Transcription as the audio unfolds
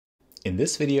In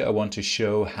this video, I want to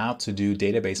show how to do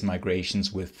database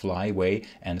migrations with Flyway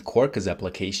and Quarkus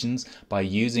applications by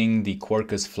using the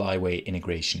Quarkus Flyway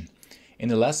integration. In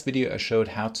the last video, I showed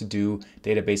how to do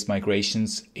database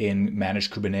migrations in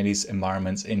managed Kubernetes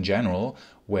environments in general,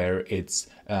 where it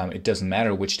doesn't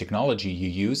matter which technology you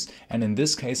use. And in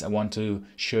this case, I want to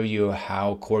show you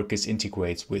how Quarkus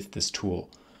integrates with this tool.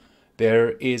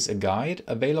 There is a guide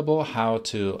available how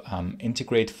to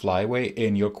integrate Flyway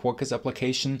in your Quarkus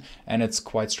application, and it's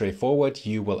quite straightforward.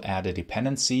 You will add a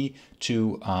dependency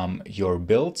to your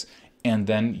build, and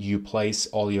then you place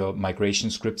all your migration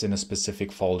scripts in a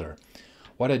specific folder.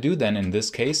 What I do then in this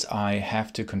case, I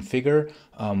have to configure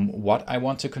what I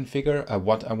want to configure,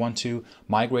 what I want to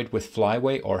migrate with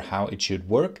Flyway or how it should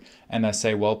work. And I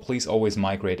say, well, please always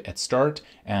migrate at start,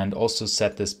 and also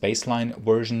set this baseline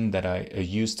version that I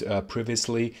used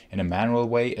previously in a manual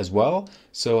way as well.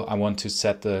 So I want to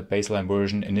set the baseline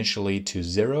version initially to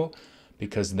 0,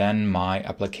 because then my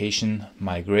application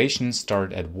migrations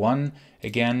start at 1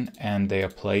 again, and they are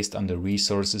placed under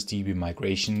resources DB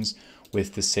migrations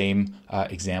with the same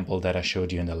example that I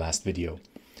showed you in the last video.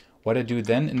 What I do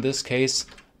then in this case,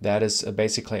 that is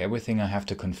basically everything I have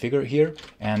to configure here,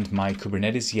 and my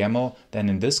Kubernetes YAML then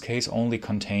in this case only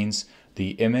contains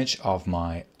the image of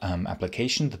my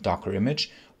application, the Docker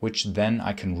image, which then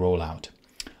I can roll out.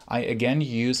 I again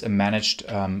use a managed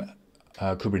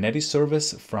Kubernetes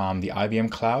service from the IBM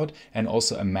cloud, and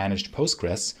also a managed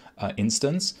Postgres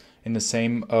instance in the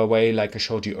same way like I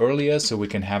showed you earlier. So we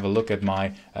can have a look at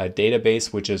my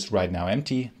database, which is right now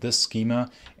empty, this schema,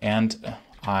 and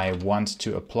I want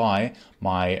to apply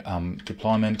my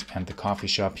deployment and the coffee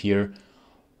shop here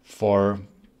for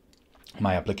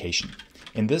my application.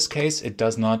 In this case, it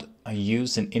does not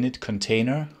use an init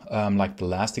container like the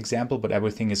last example, but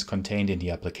everything is contained in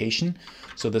the application.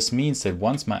 So this means that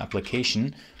once my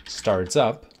application starts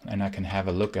up, and I can have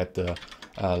a look at the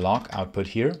log output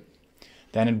here,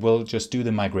 then it will just do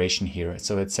the migration here.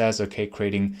 So it says, okay,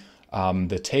 creating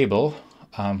the table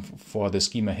for the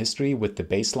schema history with the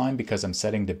baseline, because I'm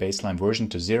setting the baseline version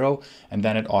to 0, and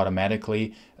then it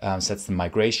automatically sets the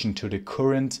migration to the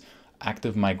current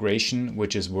active migration,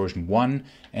 which is version 1,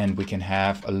 and we can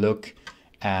have a look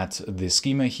at the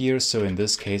schema here. So in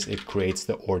this case, it creates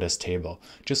the orders table,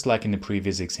 just like in the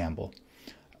previous example.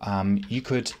 You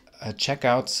could check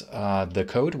out the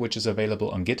code, which is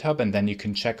available on GitHub, and then you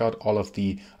can check out all of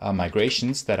the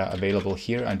migrations that are available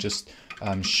here. I'm just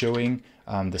showing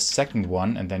the second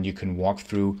one, and then you can walk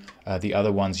through the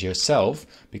other ones yourself,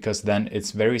 because then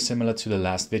it's very similar to the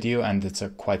last video, and it's a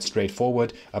quite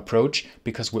straightforward approach,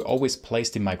 because we always place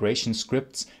the migration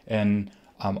scripts in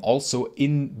also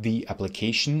in the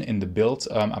application, in the build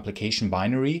application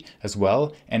binary as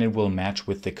well, and it will match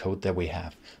with the code that we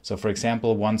have. So for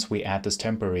example, once we add this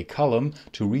temporary column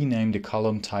to rename the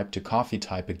column type to coffee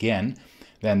type again,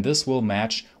 then this will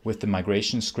match with the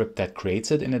migration script that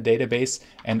creates it in a database,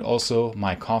 and also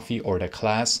my coffee order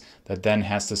class that then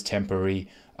has this temporary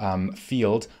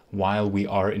field while we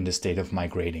are in the state of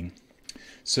migrating.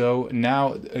 So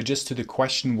now just to the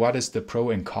question, what is the pro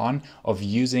and con of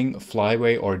using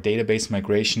Flyway or database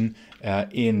migration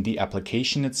in the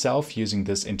application itself, using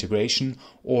this integration,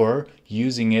 or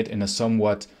using it in a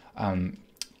somewhat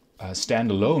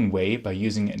standalone way by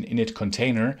using an init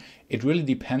container? It really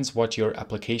depends what your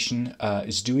application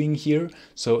is doing here.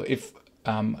 So if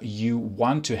you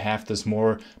want to have this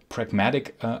more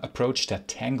pragmatic approach that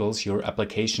tangles your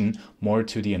application more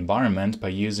to the environment by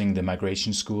using the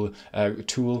migration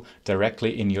tool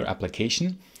directly in your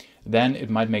application, then it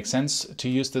might make sense to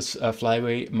use this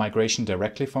Flyway migration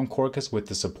directly from Quarkus with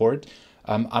the support.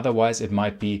 Otherwise, it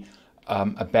might be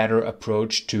a better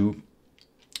approach to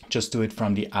just do it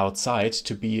from the outside,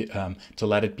 to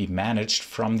let it be managed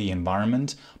from the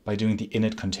environment by doing the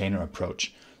init container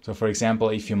approach. So for example,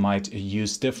 if you might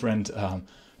use different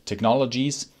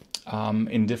technologies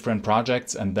in different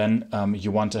projects, and then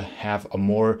you want to have a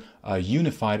more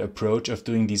unified approach of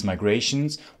doing these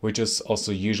migrations, which is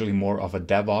also usually more of a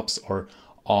DevOps or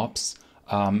Ops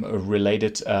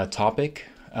related topic,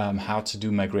 how to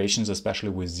do migrations, especially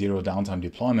with zero downtime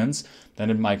deployments, then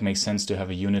it might make sense to have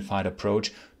a unified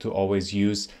approach, to always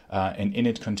use an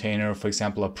init container, for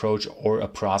example, approach, or a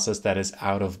process that is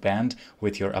out of band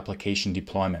with your application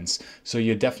deployments. So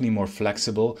you're definitely more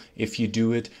flexible if you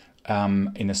do it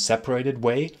in a separated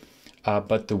way.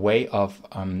 But the way of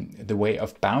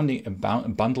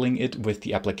bundling it with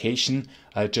the application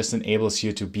just enables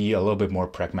you to be a little bit more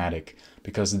pragmatic,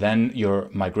 because then your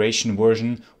migration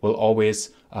version will always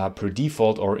per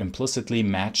default or implicitly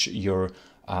match your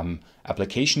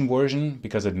application version,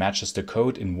 because it matches the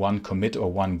code in one commit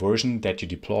or one version that you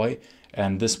deploy,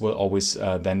 and this will always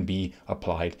then be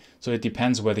applied. So it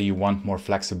depends whether you want more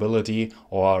flexibility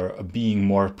or being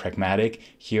more pragmatic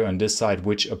here on this side,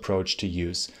 which approach to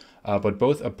use. But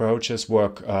both approaches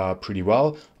work pretty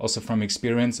well, also from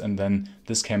experience, and then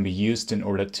this can be used in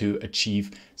order to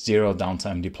achieve zero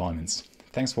downtime deployments.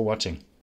 Thanks for watching.